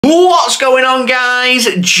What's going on, guys?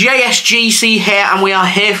 JSGC here, and we are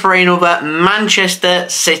here for another Manchester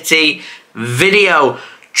City video.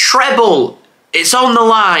 Treble, it's on the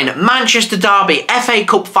line. Manchester Derby, FA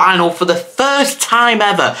Cup final for the first time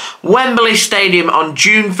ever. Wembley Stadium on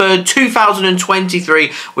June 3rd,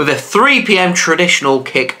 2023 with a 3 PM traditional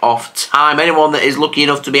kick-off time. Anyone that is lucky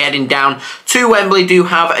enough to be heading down to Wembley do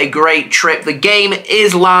have a great trip. The game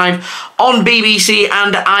is live on BBC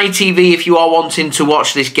and ITV if you are wanting to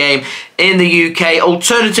watch this game in the UK.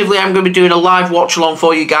 Alternatively, I'm going to be doing a live watch along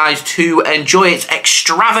for you guys to enjoy its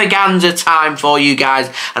extravaganza time for you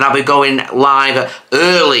guys, and I'll be going live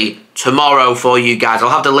early tomorrow for you guys. I'll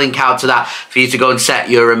have the link out to that for you to go and set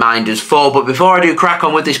your reminders for. But before I do crack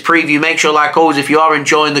on with this preview, make sure, like always, if you are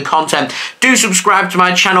enjoying the content, do subscribe to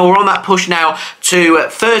my channel. We're on that push now to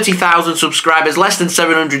 30,000 subscribers, less than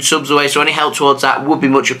 700 subs away, so any help towards that would be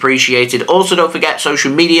much appreciated. Also, don't forget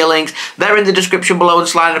social media links. They're in the description below and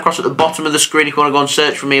sliding across at the bottom of the screen if you want to go and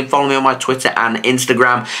search for me and follow me on my Twitter and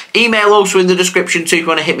Instagram. Email also in the description too if you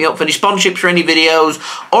want to hit me up for any sponsorships for any videos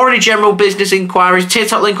or any general business inquiries.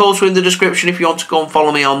 TikTok link also in the description if you want to go and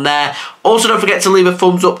follow me on there. Also, don't forget to leave a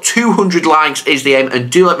thumbs up. 200 likes is the aim,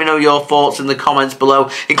 and do let me know your thoughts in the comments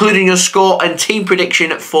below, including your score and team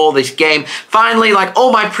prediction for this game. Finally, like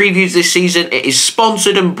all my previews this season, it is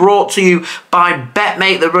sponsored and brought to you by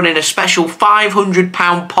BetMate. They're running a special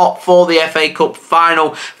 £500 pot for the FA Cup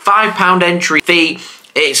final, £5 entry fee.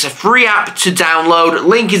 It's a free app to download.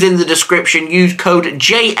 Link is in the description. Use code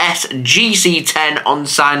JSGC10 on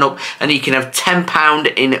sign up and you can have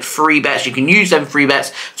 £10 in free bets. You can use them free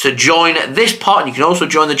bets to join this pot, and you can also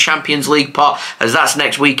join the Champions League pot, as that's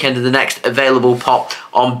next weekend and the next available pot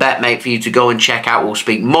on BetMate for you to go and check out. We'll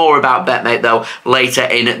speak more about BetMate though later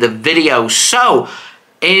in the video. So,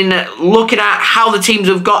 in looking at how the teams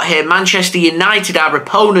have got here, Manchester United, our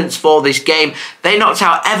opponents for this game, they knocked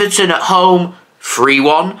out Everton at home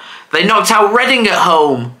 3-1. They knocked out Reading at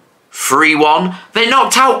home 3-1. They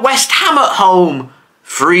knocked out West Ham at home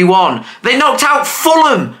 3-1. They knocked out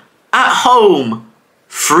Fulham at home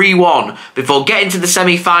 3-1 before getting to the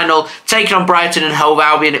semi-final, taking on Brighton and Hove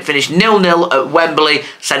Albion. It finished 0-0 at Wembley,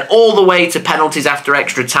 sent all the way to penalties after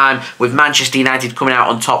extra time, with Manchester United coming out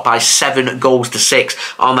on top by 7-6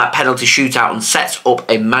 on that penalty shootout, and sets up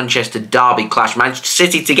a Manchester Derby clash. Manchester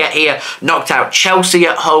City to get here knocked out Chelsea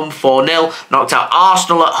at home 4-0, knocked out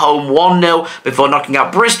Arsenal at home 1-0 before knocking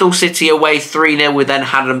out Bristol City away 3-0. We then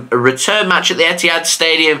had a return match at the Etihad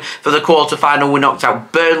Stadium for the quarter-final. We knocked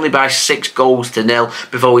out Burnley by 6-0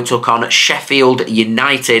 before we took on Sheffield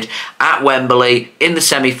United at Wembley in the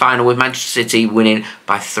semi-final, with Manchester City winning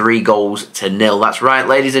by 3-0. That's right,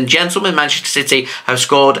 ladies and gentlemen, Manchester City have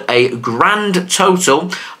scored a grand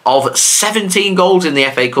total of 17 goals in the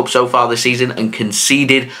FA Cup so far this season and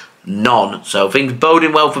conceded none. So things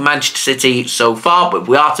boding well for Manchester City so far, but if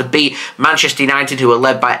we are to beat Manchester United, who are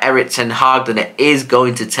led by Erik ten Hag, then it is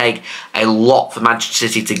going to take a lot for Manchester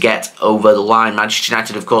City to get over the line. Manchester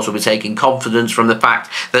United, of course, will be taking confidence from the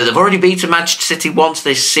fact that they've already beaten Manchester City once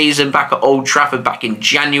this season back at Old Trafford back in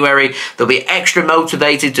January. They'll be extra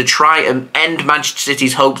motivated to try and end Manchester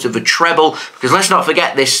City's hopes of a treble, because let's not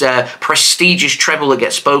forget this prestigious treble that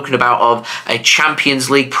gets spoken about of a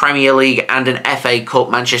Champions League, Premier League and an FA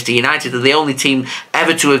Cup. Manchester United are the only team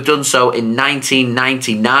ever to have done so in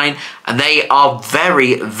 1999, and they are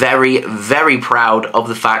very, very, very proud of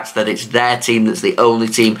the fact that it's their team that's the only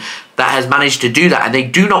team that has managed to do that, and they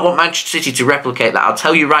do not want Manchester City to replicate that. I'll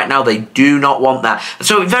tell you right now, they do not want that. And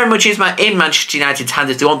so it very much is in Manchester United's hands,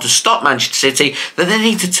 if they want to stop Manchester City, that they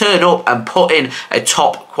need to turn up and put in a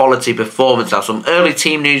top quality performance. Now, some early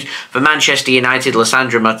team news for Manchester United: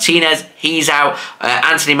 Lisandro Martinez, he's out.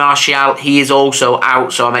 Anthony Martial, he is also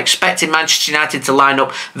out. So I'm expecting Manchester United to line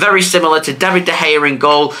up very similar to David De Gea in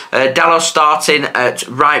goal. Dalot starting at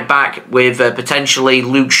right back with potentially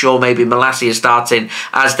Luke Shaw, maybe Malacia starting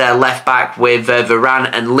as their left back, with Varane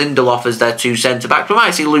and Lindelof as their two centre-backs. We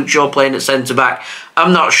might see Luke Shaw playing at centre-back,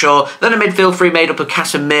 I'm not sure. Then a midfield three made up of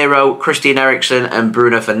Casemiro, Christian Eriksen and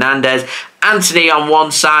Bruno Fernandes. Anthony on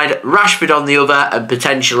one side, Rashford on the other, and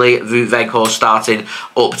potentially Wout Weghorst starting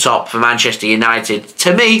up top for Manchester United.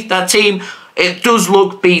 To me, that team, it does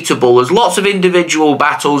look beatable. There's lots of individual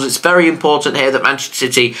battles. It's very important here that Manchester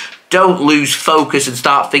City don't lose focus and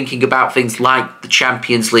start thinking about things like the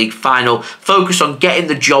Champions League final. Focus on getting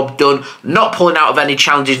the job done, not pulling out of any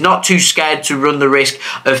challenges, not too scared to run the risk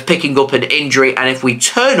of picking up an injury. And if we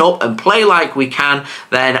turn up and play like we can,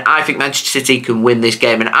 then I think Manchester City can win this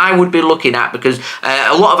game. And I would be looking at, because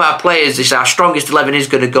a lot of our players, our strongest 11 is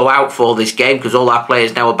going to go out for this game, because all our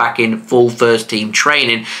players now are back in full first team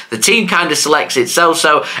training. The team kind of selects itself,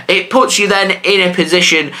 so it puts you then in a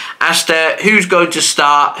position as to who's going to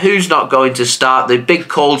start, who's not going to start. The big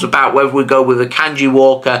calls about whether we go with Akanji,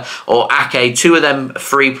 Walker or Ake. Two of them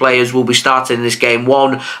three players will be starting in this game.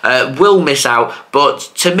 One will miss out, but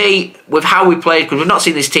to me, with how we played, because we've not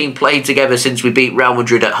seen this team play together since we beat Real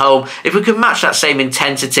Madrid at home, if we can match that same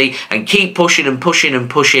intensity and keep pushing and pushing and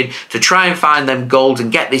pushing to try and find them goals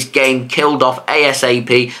and get this game killed off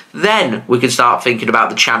ASAP, then we can start thinking about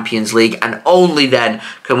the Champions League, and only then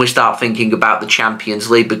can we start thinking about the Champions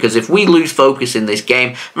League. Because if we lose focus in this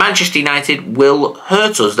game, Manchester United will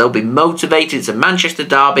hurt us. They'll be motivated. It's a Manchester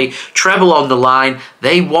derby, treble on the line.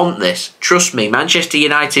 They want this. Trust me, Manchester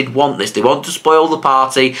United want this. They want to spoil the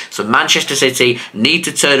party, so Manchester City need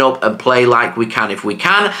to turn up and play like we can. If we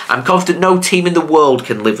can, I'm confident no team in the world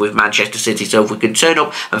can live with Manchester City, so if we can turn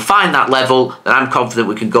up and find that level, then I'm confident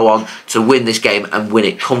we can go on to win this game and win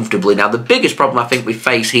it comfortably. Now, the biggest problem I think we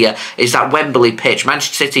face here is that Wembley pitch.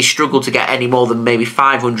 Manchester City struggle to get any more than maybe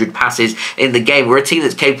 500 passes in the game. We're a team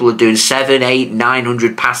that's capable of doing 700, 800,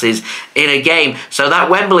 900 passes in a game, so that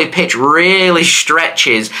Wembley pitch really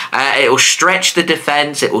stretches. It will stretch the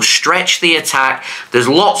defence, it will stretch the attack. There's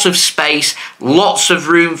lots of space, lots of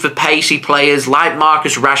room for pacey players like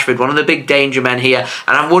Marcus Rashford, one of the big danger men here,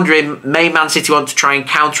 and I'm wondering, may Man City want to try and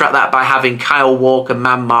counteract that by having Kyle Walker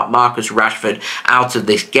man mark Marcus Rashford out of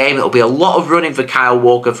this game? It'll be a lot of running for Kyle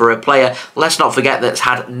Walker, for a player, let's not forget, that's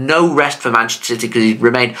had no rest for Manchester City, because he's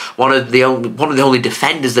remained one of the only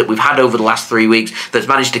defenders that we've had over the last 3 weeks that's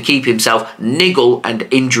managed to keep himself niggle and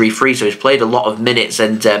injury free. So he's played a lot of minutes,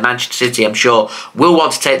 and Manchester City, I'm sure, will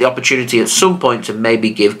want to take the opportunity at some point to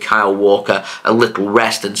maybe give Kyle Walker a little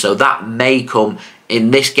rest, and so that may come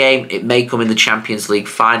in this game, it may come in the Champions League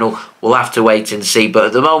final. We'll have to wait and see. But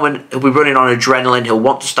at the moment, he'll be running on adrenaline. He'll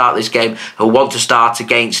want to start this game. He'll want to start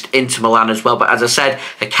against Inter Milan as well. But as I said,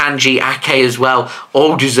 Akanji, Ake as well,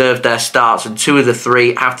 all deserve their starts. And 2 of the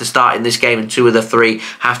 3 have to start in this game, and 2 of the 3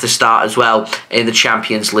 have to start as well in the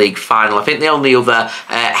Champions League final. I think the only other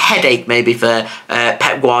headache maybe for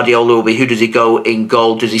Pep Guardiola will be, who does he go in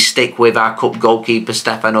goal? Does he stick with our cup goalkeeper,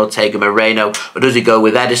 Stefan Ortega Moreno, or does he go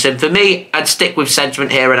with Ederson? For me, I'd stick with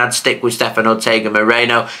sentiment here, and I'd stick with Stefan Ortega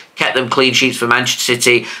Moreno. Kept them clean sheets for Manchester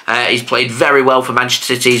City. He's played very well for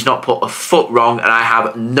Manchester City. He's not put a foot wrong, and I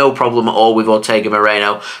have no problem at all with Ortega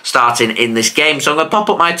Moreno starting in this game. So I'm going to pop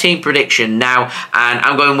up my team prediction now, and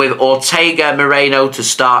I'm going with Ortega Moreno to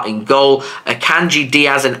start in goal, Akanji,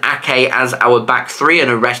 Diaz and Ake as our back 3,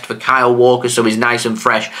 and a rest for Kyle Walker, so he's nice and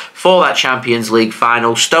fresh for that Champions League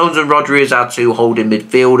final. Stones and Rodri as our 2 holding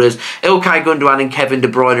midfielders, Ilkay Gundogan and Kevin De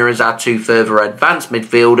Bruyne as our 2 further advanced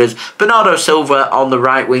midfielders, Bernardo Silva on the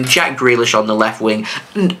right wing, Jack Grealish on the left wing,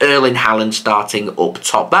 and Erling Haaland starting up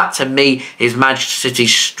top. That, to me, is Manchester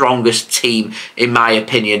City's strongest team, in my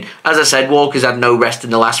opinion. As I said, Walker's had no rest in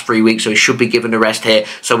the last 3 weeks, so he should be given a rest here.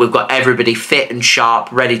 So we've got everybody fit and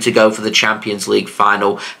sharp, ready to go for the Champions League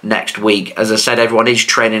final next week. As I said, everyone is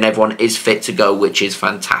training, everyone is fit to go, which is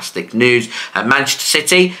fantastic news. And Manchester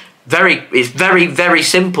City, it's very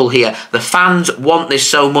simple here. The fans want this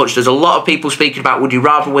so much. There's a lot of people speaking about, would you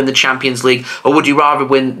rather win the Champions League or would you rather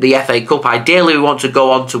win the FA Cup? Ideally, we want to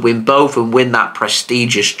go on to win both and win that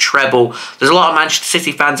prestigious treble. There's a lot of Manchester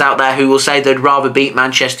City fans out there who will say they'd rather beat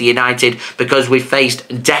Manchester United because we've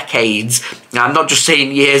faced decades. Now, I'm not just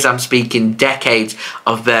saying years, I'm speaking decades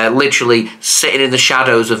of literally sitting in the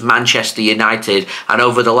shadows of Manchester United. And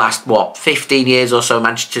over the last, 15 years or so,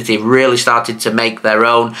 Manchester City have really started to make their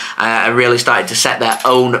own. And really started to set their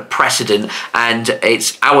own precedent, and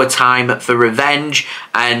it's our time for revenge,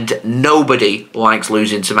 and nobody likes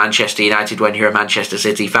losing to Manchester United when you're a Manchester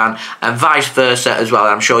City fan, and vice versa as well.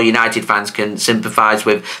 I'm sure United fans can sympathise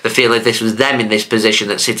with the feeling if this was them in this position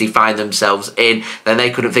that City find themselves in, then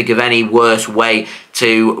they couldn't think of any worse way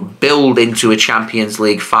to build into a Champions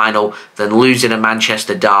League final than losing a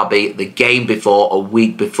Manchester derby the game before, a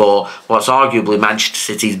week before, what's arguably Manchester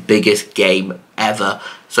City's biggest game ever.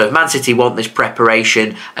 So if Man City want this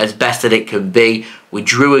preparation as best that it can be, we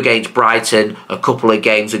drew against Brighton a couple of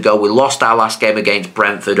games ago. We lost our last game against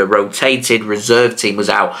Brentford. A rotated reserve team was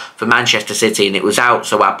out for Manchester City, and it was out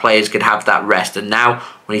so our players could have that rest. And now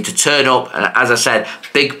we need to turn up, and as I said,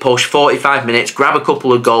 big push, 45 minutes, grab a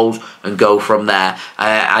couple of goals, and go from there.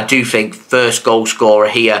 I do think first goal scorer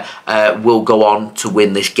here will go on to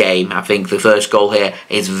win this game. I think the first goal here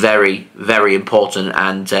is very, very important,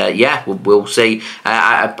 and yeah, we'll see.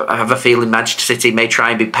 I have a feeling Manchester City may try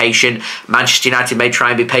and be patient. Manchester United may try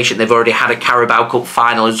and be patient. They've already had a Carabao Cup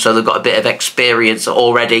final, so they've got a bit of experience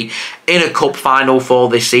already in a cup final for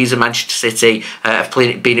this season. Manchester City have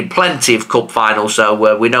been in plenty of cup finals,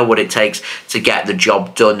 so we know what it takes to get the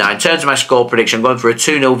job done. Now, in terms of my score prediction, I'm going for a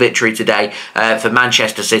 2-0 victory today for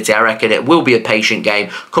Manchester City. I reckon it will be a patient game.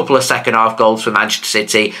 A couple of second half goals for Manchester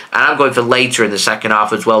City, and I'm going for later in the second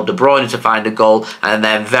half as well. De Bruyne to find a goal, and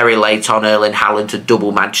then very late on Erling Haaland to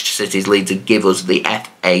double Manchester City's lead to give us the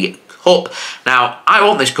FA Cup. Now, I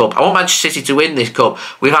want this cup. I want Manchester City to win this cup.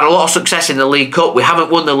 We've had a lot of success in the League Cup. We haven't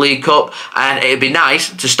won the League Cup, and it'd be nice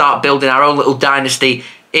to start building our own little dynasty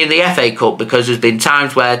in the FA Cup, because there's been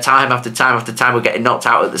times where time after time after time we're getting knocked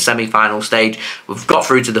out at the semi-final stage. We've got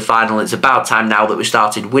through to the final. It's about time now that we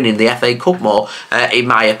started winning the FA Cup more, in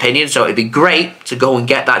my opinion. So it'd be great to go and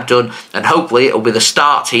get that done, and hopefully it'll be the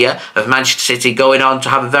start here of Manchester City going on to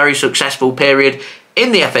have a very successful period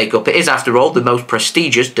in the FA Cup. It is, after all, the most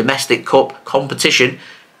prestigious domestic cup competition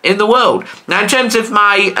in the world. Now, in terms of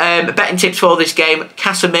my betting tips for this game,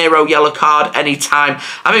 Casemiro yellow card anytime.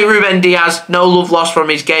 I mean, Ruben Dias, no love lost from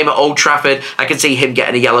his game at Old Trafford. I can see him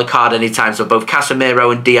getting a yellow card anytime. So both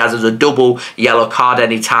Casemiro and Dias as a double yellow card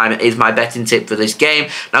anytime is my betting tip for this game.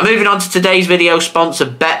 Now, moving on to today's video sponsor,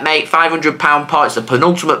 BetMate. £500 pot. It's the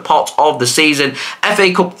penultimate pot of the season.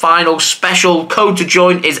 FA Cup final special. Code to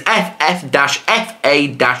join is FF-FA-final.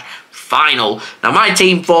 Now, my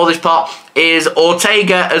team for this pot is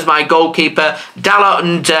Ortega as my goalkeeper, Dalot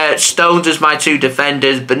and Stones as my two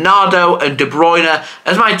defenders, Bernardo and De Bruyne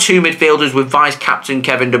as my two midfielders with vice-captain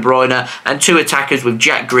Kevin De Bruyne, and two attackers with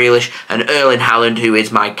Jack Grealish and Erling Haaland, who is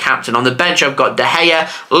my captain. On the bench, I've got De Gea,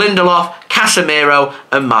 Lindelof, Casemiro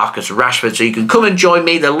and Marcus Rashford. So you can come and join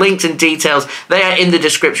me. The links and details, they are in the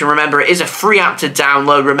description. Remember, it is a free app to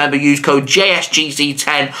download. Remember, use code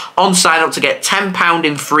JSGC10 on sign up to get £10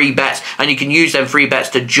 in free bets, and you can use them free bets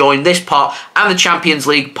to join this pot and the Champions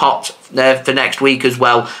League pot for next week as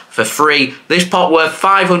well for free. This pot worth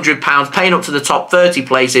 £500, paying up to the top 30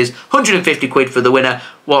 places, 150 quid for the winner.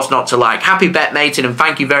 What's not to like? Happy betmating, and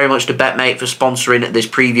thank you very much to BetMate for sponsoring this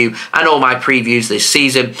preview and all my previews this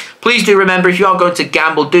season. Please do remember, if you are going to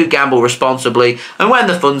gamble, do gamble responsibly, and when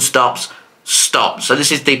the fun stops, stop. So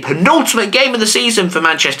this is the penultimate game of the season for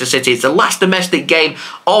Manchester City. It's the last domestic game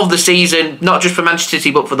of the season, not just for Manchester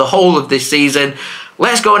City, but for the whole of this season.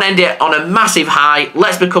 Let's go and end it on a massive high.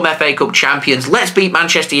 Let's become FA Cup champions. Let's beat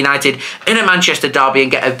Manchester United in a Manchester derby and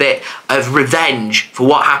get a bit of revenge for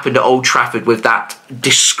what happened at Old Trafford with that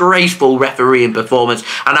disgraceful refereeing performance.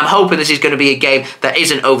 And I'm hoping this is going to be a game that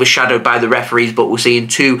isn't overshadowed by the referees, but we're seeing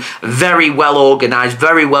two very well organised,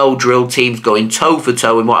 very well drilled teams going toe for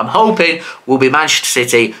toe in what I'm hoping will be Manchester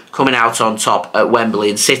City coming out on top at Wembley,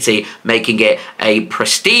 and City making it a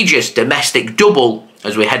prestigious domestic double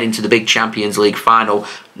as we head into the big Champions League final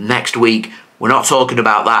next week. We're not talking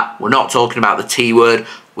about that. We're not talking about the T word.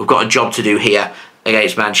 We've got a job to do here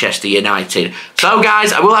against Manchester United. So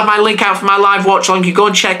guys, I will have my link out for my live watch along. You go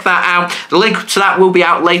and check that out. The link to that will be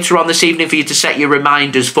out later on this evening for you to set your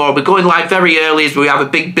reminders for. We're going live very early as we have a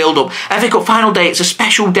big build-up. FA Cup final day, it's a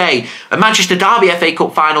special day. A Manchester Derby FA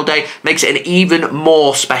Cup final day makes it an even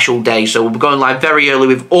more special day. So we'll be going live very early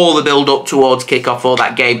with all the build-up towards kick-off for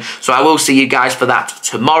that game. So I will see you guys for that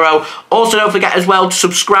tomorrow. Also, don't forget as well to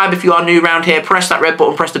subscribe if you are new around here. Press that red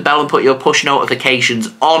button, press the bell and put your push notifications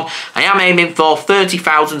on. I am aiming for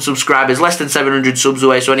 30,000 subscribers, less than 700 subs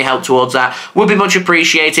away, so any help towards that would be much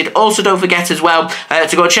appreciated. Also, don't forget as well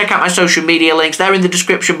to go and check out my social media links. They're in the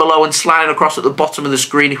description below and sliding across at the bottom of the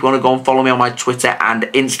screen if you want to go and follow me on my Twitter and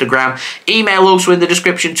Instagram. Email also in the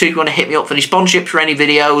description too if you want to hit me up for any sponsorships for any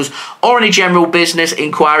videos or any general business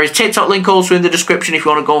inquiries. TikTok link also in the description if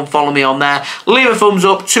you want to go and follow me on there. Leave a thumbs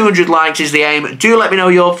up, 200 likes is the aim. Do let me know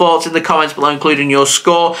your thoughts in the comments below, including your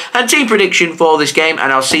score and team prediction for this game,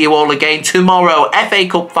 and I'll see you all again tomorrow. FA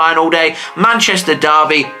Cup final day, Manchester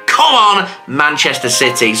Derby. Come on, Manchester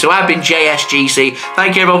City. So I've been JSGC.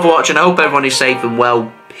 Thank you everyone for watching. I hope everyone is safe and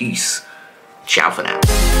well. Peace. Ciao for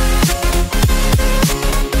now.